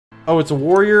Oh, it's a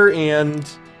warrior and...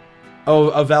 Oh,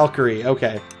 a Valkyrie.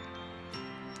 Okay.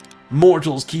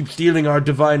 Mortals keep stealing our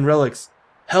divine relics.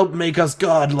 Help make us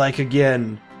godlike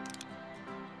again.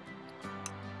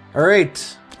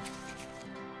 Alright.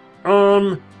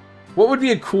 What would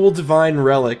be a cool divine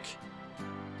relic?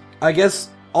 I guess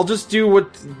I'll just do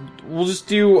what... We'll just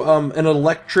do, an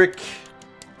electric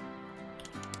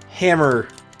hammer.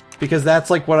 Because that's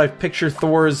like what I picture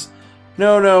Thor's...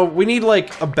 No, we need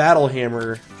like a battle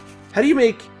hammer. How do you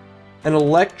make an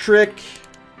electric...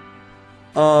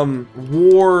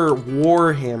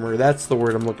 war hammer? That's the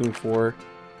word I'm looking for.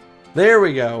 There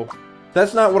we go.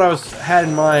 That's not what I had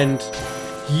in mind.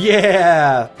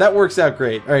 Yeah! That works out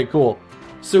great. Alright, cool.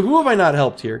 So who have I not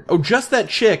helped here? Oh, just that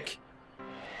chick.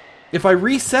 If I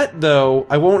reset, though,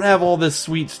 I won't have all this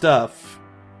sweet stuff.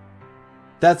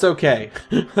 That's okay.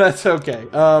 That's okay.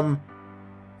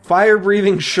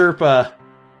 Fire-breathing Sherpa.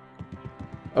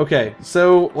 Okay,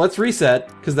 so let's reset,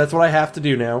 because that's what I have to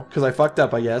do now, because I fucked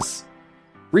up, I guess.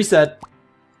 Reset.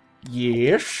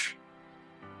 Yes.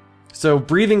 So,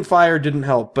 breathing fire didn't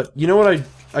help, but you know what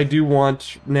I do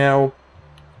want now?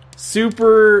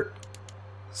 Supersonic,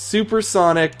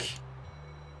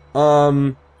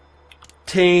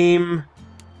 tame,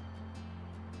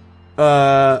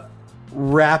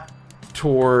 Raptor.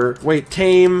 Wait,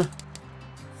 tame,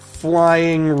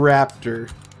 flying Raptor.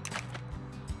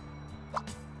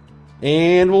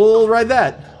 And we'll ride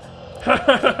that.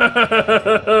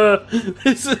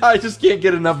 I just can't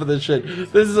get enough of this shit.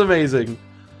 This is amazing.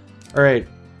 Alright.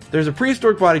 There's a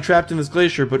prehistoric body trapped in this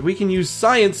glacier, but we can use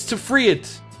science to free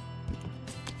it.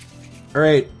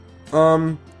 Alright.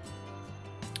 How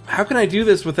can I do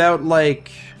this without,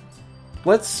 like...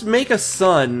 Let's make a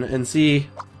sun and see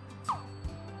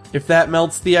if that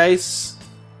melts the ice.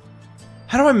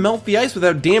 How do I melt the ice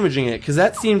without damaging it? Because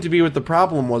that seemed to be what the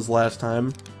problem was last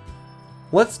time.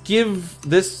 Let's give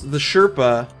this the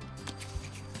Sherpa...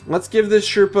 Let's give this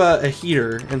Sherpa a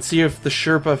heater and see if the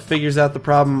Sherpa figures out the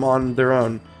problem on their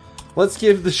own. Let's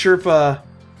give the Sherpa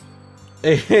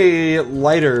a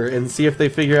lighter and see if they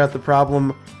figure out the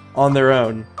problem on their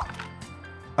own.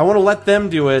 I want to let them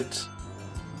do it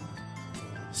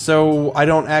so I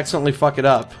don't accidentally fuck it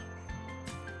up.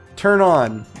 Turn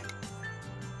on.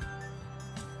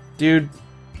 Dude,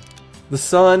 the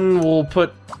sun we'll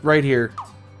put right here.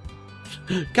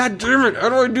 God damn it, how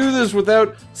do I do this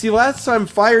without... See, last time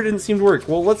fire didn't seem to work.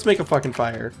 Well, let's make a fucking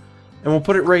fire. And we'll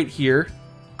put it right here.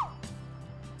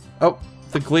 Oh,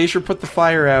 the glacier put the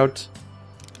fire out.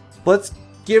 Let's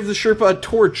give the Sherpa a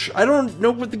torch. I don't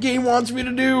know what the game wants me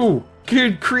to do.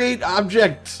 Create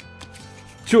object.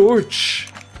 Torch.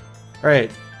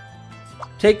 Alright.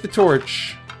 Take the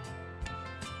torch.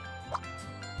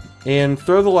 And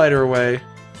throw the lighter away.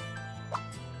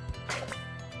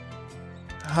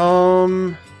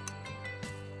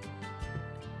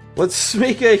 Let's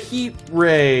make a heat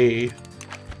ray.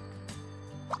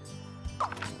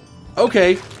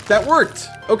 Okay, that worked.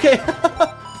 Okay,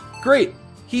 great.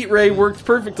 Heat ray worked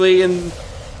perfectly, and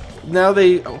now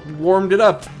they warmed it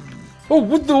up. Oh,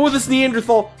 what this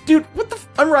Neanderthal? Dude, what the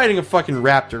I'm riding a fucking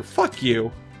raptor. Fuck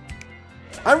you.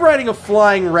 I'm riding a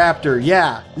flying raptor,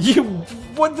 yeah. You,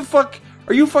 what the fuck?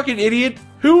 Are you a fucking idiot?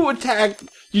 Who attacked?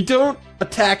 You don't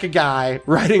attack a guy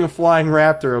riding a flying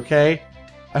raptor, okay?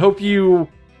 I hope you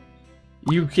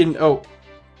can, oh.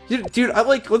 Dude,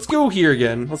 let's go here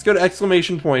again. Let's go to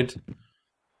exclamation point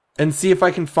and see if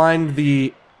I can find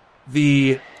the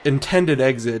intended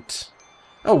exit.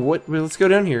 Oh, what? Wait, let's go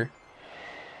down here.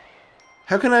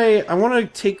 How can I want to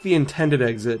take the intended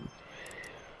exit.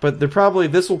 But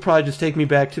this will probably just take me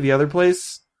back to the other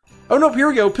place. Oh no, here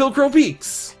we go, Pilcrow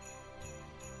Peaks!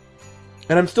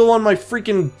 And I'm still on my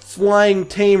freaking flying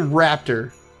tame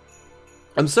raptor.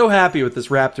 I'm so happy with this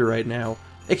raptor right now.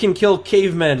 It can kill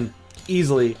cavemen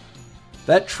easily.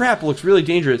 That trap looks really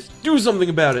dangerous. Do something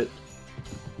about it!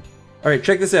 Alright,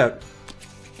 check this out.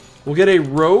 We'll get a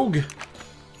rogue.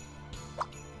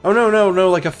 Oh no,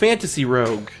 like a fantasy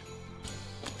rogue.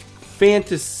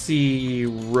 Fantasy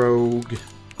rogue.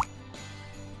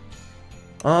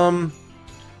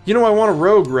 You know I want a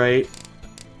rogue, right?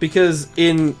 Because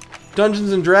in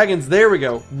Dungeons and Dragons, there we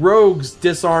go. Rogues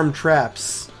disarm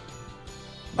traps.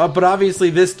 But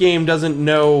obviously this game doesn't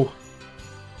know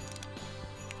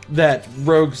that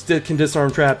rogues can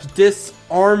disarm traps.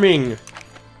 Disarming!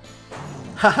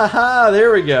 Ha ha ha,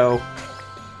 there we go.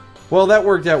 Well, that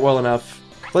worked out well enough.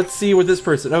 Let's see what this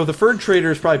person... Oh, the fur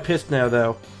trader is probably pissed now,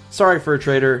 though. Sorry, fur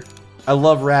trader. I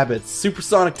love rabbits.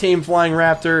 Supersonic tame flying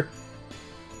raptor.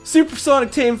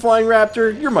 Supersonic tame flying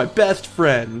raptor, you're my best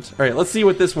friend. Alright, let's see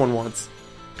what this one wants.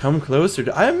 Come closer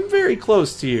to... I'm very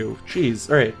close to you. Jeez,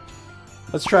 alright.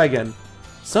 Let's try again.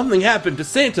 Something happened to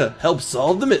Santa. Help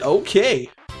solve the okay.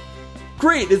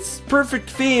 Great, it's perfect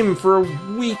theme for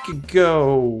a week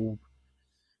ago.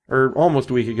 Or almost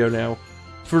a week ago now.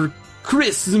 For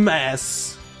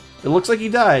Christmas. It looks like he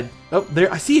died. Oh,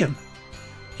 there, I see him.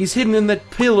 He's hidden in that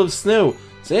pile of snow.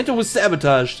 Santa was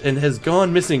sabotaged and has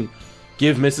gone missing.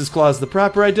 Give Mrs. Claus the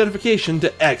proper identification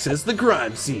to access the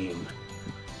crime scene.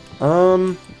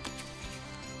 The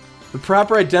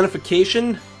proper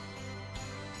identification?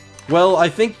 Well, I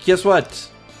think, guess what?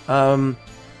 I'm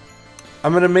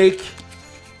gonna make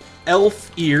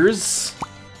elf ears.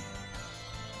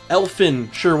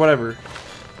 Elfin, sure, whatever.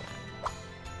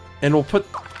 And we'll put...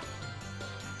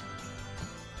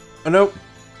 Oh, nope.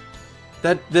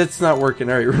 That's not working.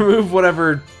 Alright, remove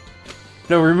whatever...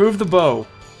 No, remove the bow.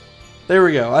 There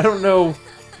we go. I don't know...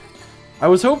 I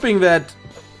was hoping that...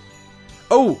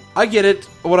 Oh, I get it,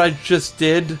 what I just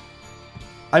did.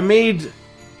 I made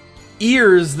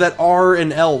ears that are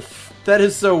an elf. That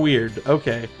is so weird.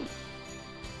 Okay.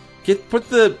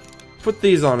 Put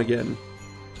these on again.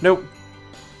 Nope.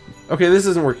 Okay, this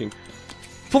isn't working.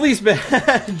 Police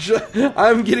badge!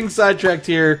 I'm getting sidetracked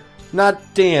here.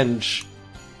 Not Dange.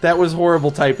 That was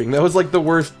horrible typing. That was like the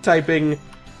worst typing.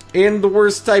 And the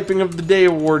worst typing of the day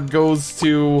award goes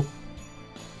to...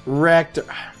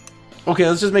 Rackdar. Okay,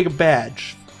 let's just make a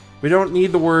badge. We don't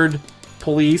need the word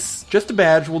police. Just a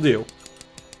badge will do.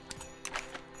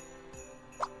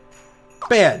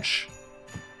 Badge.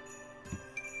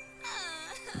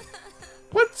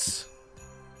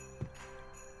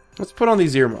 Let's put on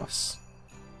these earmuffs.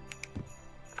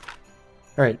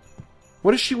 Alright.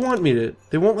 What does she want me to...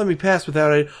 They won't let me pass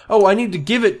without it. Oh, I need to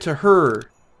give it to her.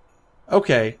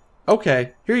 Okay.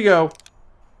 Okay. Here you go.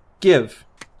 Give.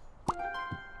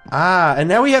 Ah, and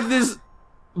now we have this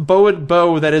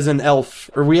bow that is an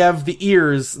elf. Or we have the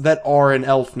ears that are an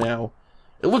elf now.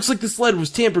 It looks like the sled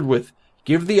was tampered with.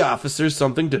 Give the officers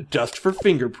something to dust for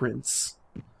fingerprints.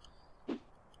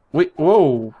 Wait,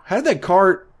 whoa. How did that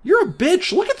car... You're a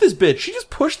bitch. Look at this bitch. She just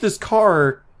pushed this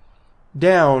car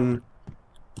down.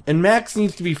 And Max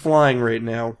needs to be flying right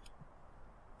now.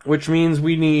 Which means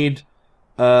we need,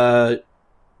 Pegasus.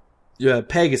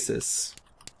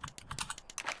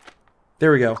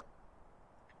 There we go.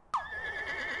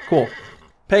 Cool.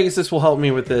 Pegasus will help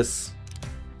me with this.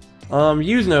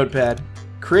 Use notepad.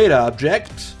 Create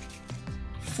object.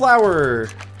 Flower.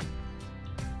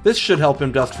 This should help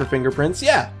him dust for fingerprints.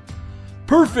 Yeah.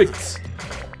 Perfect.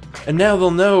 And now they'll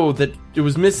know that it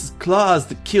was Mrs. Claus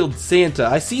that killed Santa.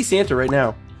 I see Santa right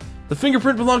now. The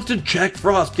fingerprint belongs to Jack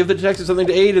Frost. Give the detective something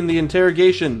to aid in the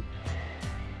interrogation.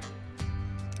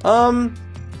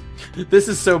 This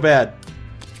is so bad.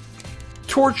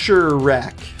 Torture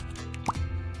rack.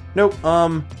 Nope,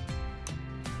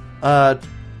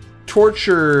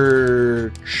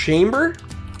 torture chamber?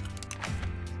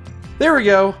 There we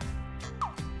go.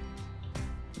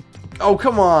 Oh,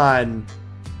 come on.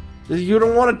 You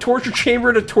don't want a torture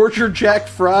chamber to torture Jack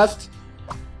Frost?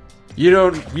 You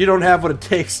don't have what it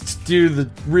takes to do the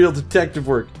real detective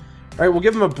work. Alright, we'll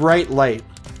give him a bright light.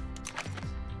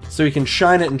 So he can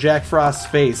shine it in Jack Frost's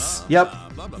face. Yep.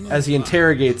 As he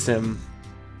interrogates him.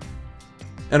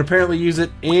 And apparently use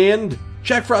it, and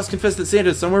Jack Frost confessed that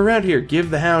Santa is somewhere around here. Give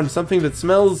the hound something that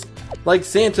smells like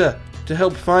Santa to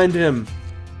help find him.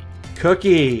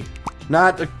 Cookie.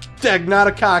 Not a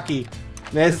cocky.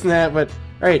 That's not, but...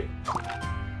 Alright.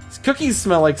 Cookies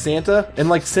smell like Santa, and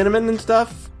like cinnamon and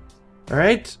stuff.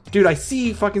 Alright? Dude, I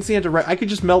see fucking Santa right... I could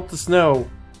just melt the snow.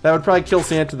 That would probably kill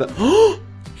Santa. Oh!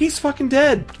 He's fucking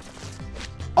dead!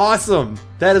 Awesome!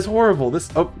 That is horrible. This...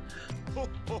 Oh.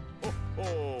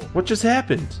 What just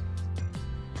happened?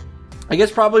 I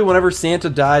guess probably whenever Santa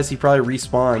dies, he probably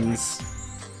respawns.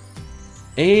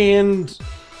 And...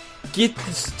 Get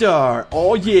the star.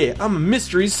 Oh yeah, I'm a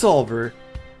mystery solver.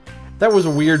 That was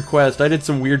a weird quest. I did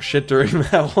some weird shit during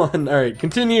that one. Alright,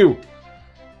 continue.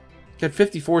 Got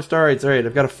 54 star rates. Alright,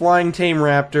 I've got a flying tame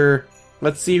raptor.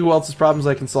 Let's see who else's problems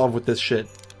I can solve with this shit.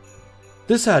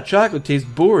 This hot chocolate tastes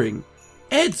boring.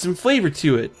 Add some flavor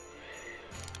to it.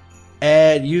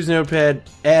 Add, use notepad,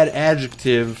 add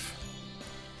adjective.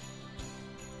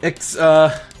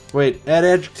 Wait, add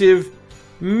adjective.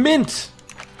 Mint!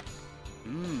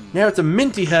 Now it's a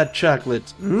minty hot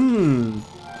chocolate. Mmm.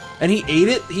 And he ate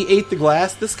it? He ate the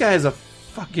glass? This guy is a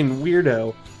fucking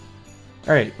weirdo.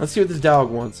 Alright, let's see what this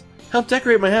dog wants. Help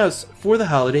decorate my house for the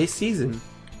holiday season.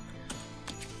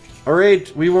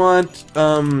 Alright, we want,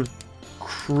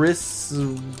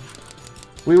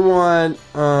 we want,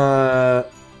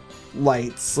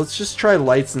 lights. Let's just try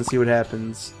lights and see what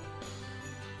happens.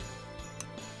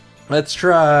 Let's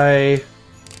try...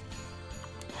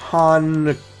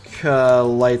 Hanukkah.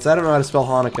 lights. I don't know how to spell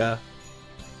Hanukkah.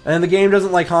 And the game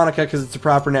doesn't like Hanukkah because it's a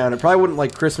proper noun. It probably wouldn't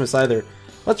like Christmas either.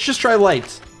 Let's just try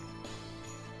light.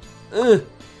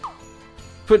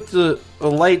 Put a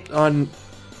light on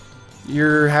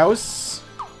your house?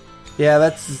 Yeah,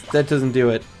 that doesn't do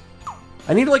it.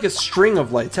 I need like a string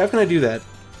of lights. How can I do that?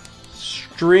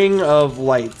 String of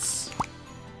lights.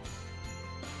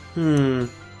 Maybe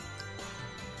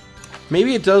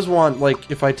it does want,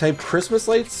 like, if I type Christmas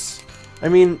lights? I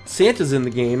mean, Santa's in the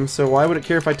game, so why would it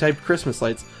care if I typed Christmas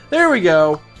lights? There we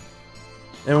go!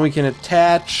 And we can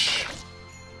attach...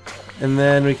 And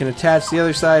then we can attach the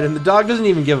other side, and the dog doesn't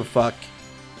even give a fuck.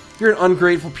 You're an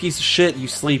ungrateful piece of shit, you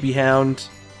sleepy hound.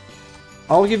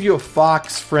 I'll give you a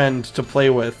fox friend to play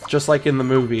with, just like in the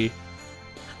movie.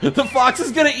 The fox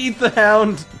is gonna eat the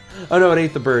hound! Oh no, it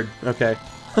ate the bird. Okay.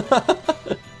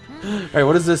 Alright,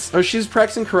 what is this? Oh, she's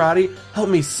practicing karate. Help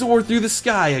me soar through the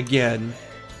sky again.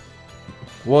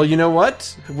 Well, you know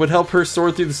what would help her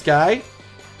soar through the sky?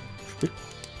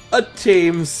 A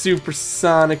tame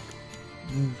supersonic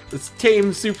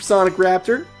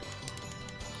raptor.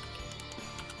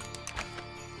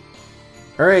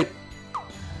 Alright.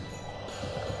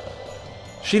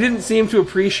 She didn't seem to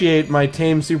appreciate my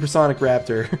tame supersonic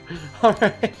raptor.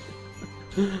 Alright.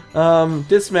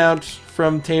 Dismount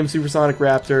from tame supersonic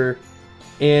raptor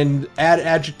and add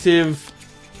adjective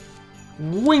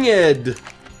winged.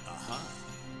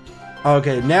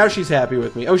 Okay, now she's happy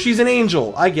with me. Oh, she's an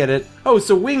angel. I get it. Oh,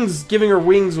 so wings, giving her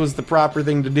wings was the proper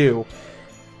thing to do.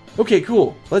 Okay,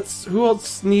 cool. Who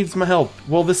else needs my help?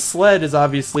 Well, this sled is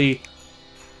obviously...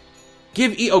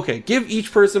 Give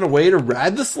each person a way to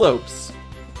ride the slopes.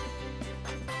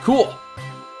 Cool.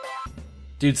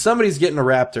 Dude, somebody's getting a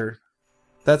raptor.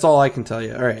 That's all I can tell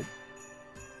you. Alright.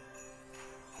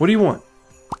 What do you want?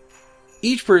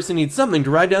 Each person needs something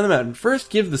to ride down the mountain. First,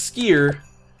 give the skier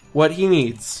what he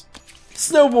needs.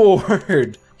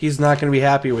 Snowboard! He's not going to be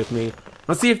happy with me.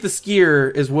 Let's see if the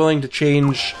skier is willing to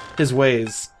change his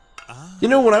ways. You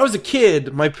know, when I was a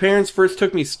kid, my parents first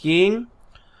took me skiing,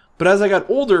 but as I got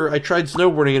older, I tried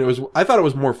snowboarding and I thought it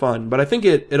was more fun, but I think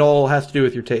it all has to do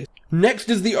with your taste. Next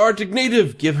is the Arctic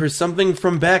native. Give her something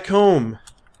from back home.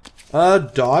 A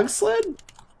dog sled?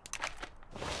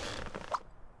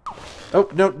 Oh,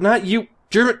 no, not you.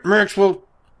 Damn it, Maxwell.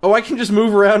 Oh, I can just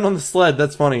move around on the sled.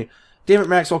 That's funny. Damn it,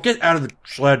 Maxwell. Get out of the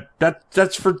sled.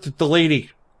 That's for the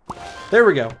lady. There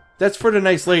we go. That's for the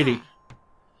nice lady.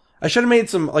 I should have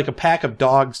made like a pack of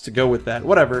dogs to go with that.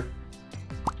 Whatever.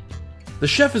 The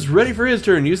chef is ready for his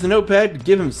turn. Use the notepad to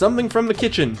give him something from the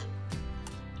kitchen.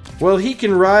 Well, he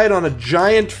can ride on a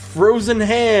giant frozen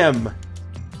ham.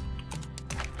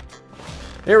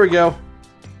 There we go.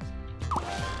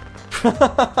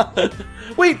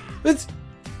 Wait, he's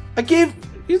not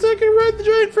gonna ride the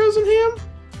giant frozen ham?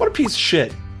 What a piece of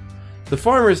shit. The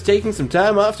farmer is taking some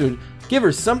time off to give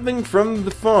her something from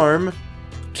the farm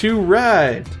to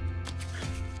ride.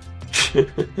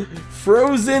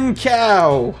 Frozen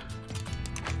cow.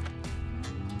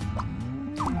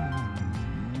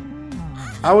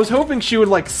 I was hoping she would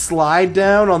like slide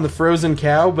down on the frozen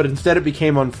cow, but instead it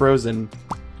became unfrozen.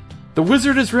 The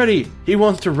wizard is ready. He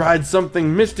wants to ride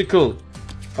something mystical.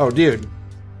 Oh, dude.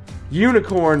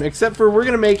 Unicorn, except for we're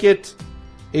gonna make it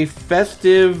a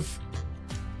festive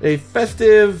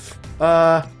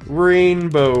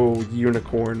rainbow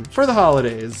unicorn for the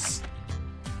holidays.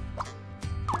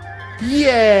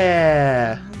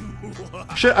 Yeah!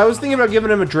 I was thinking about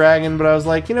giving him a dragon, but I was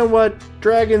like, you know what?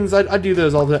 Dragons, I do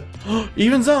those all the time.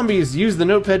 Even zombies! Use the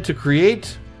notepad to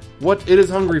create what it is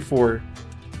hungry for.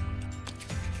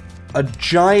 A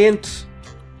giant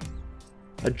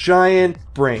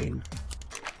brain.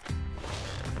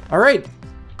 Alright.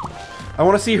 I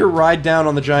want to see her ride down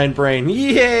on the giant brain.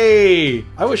 Yay!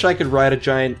 I wish I could ride a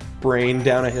giant brain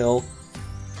down a hill.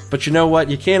 But you know what?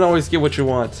 You can't always get what you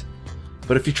want.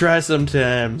 But if you try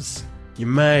sometimes, you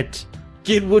might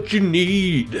get what you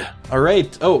need.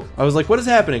 Alright. Oh, I was like, what is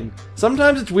happening?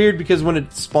 Sometimes it's weird because when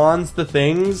it spawns the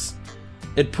things,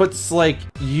 it puts, like,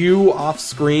 you off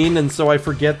screen, and so I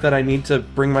forget that I need to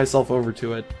bring myself over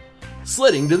to it.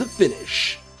 Sledding to the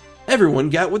finish. Everyone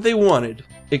got what they wanted.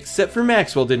 Except for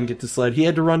Maxwell didn't get to sled. He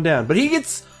had to run down. But he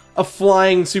gets a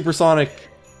flying supersonic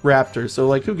raptor, so,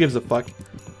 like, who gives a fuck?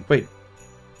 Wait.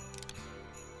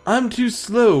 I'm too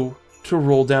slow to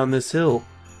roll down this hill.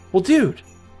 Well, dude,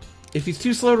 if he's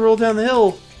too slow to roll down the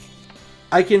hill,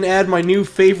 I can add my new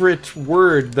favorite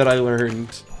word that I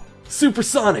learned.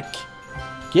 Supersonic.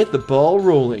 Get the ball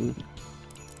rolling.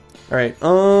 Alright,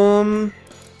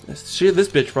 shit, this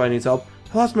bitch probably needs help.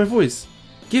 I lost my voice.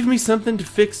 Give me something to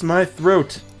fix my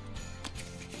throat.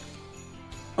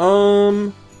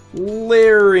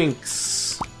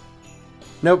 Larynx.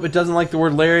 Nope, it doesn't like the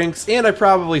word larynx, and I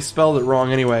probably spelled it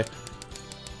wrong anyway.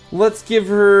 Let's give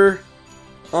her...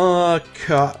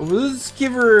 let's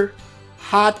give her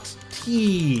hot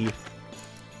tea.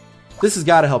 This has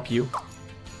got to help you.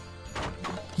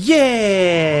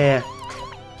 Yeah!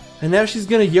 And now she's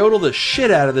gonna yodel the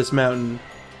shit out of this mountain.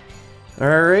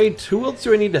 Alright, who else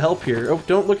do I need to help here? Oh,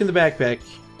 don't look in the backpack.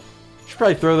 Should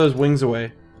probably throw those wings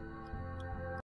away.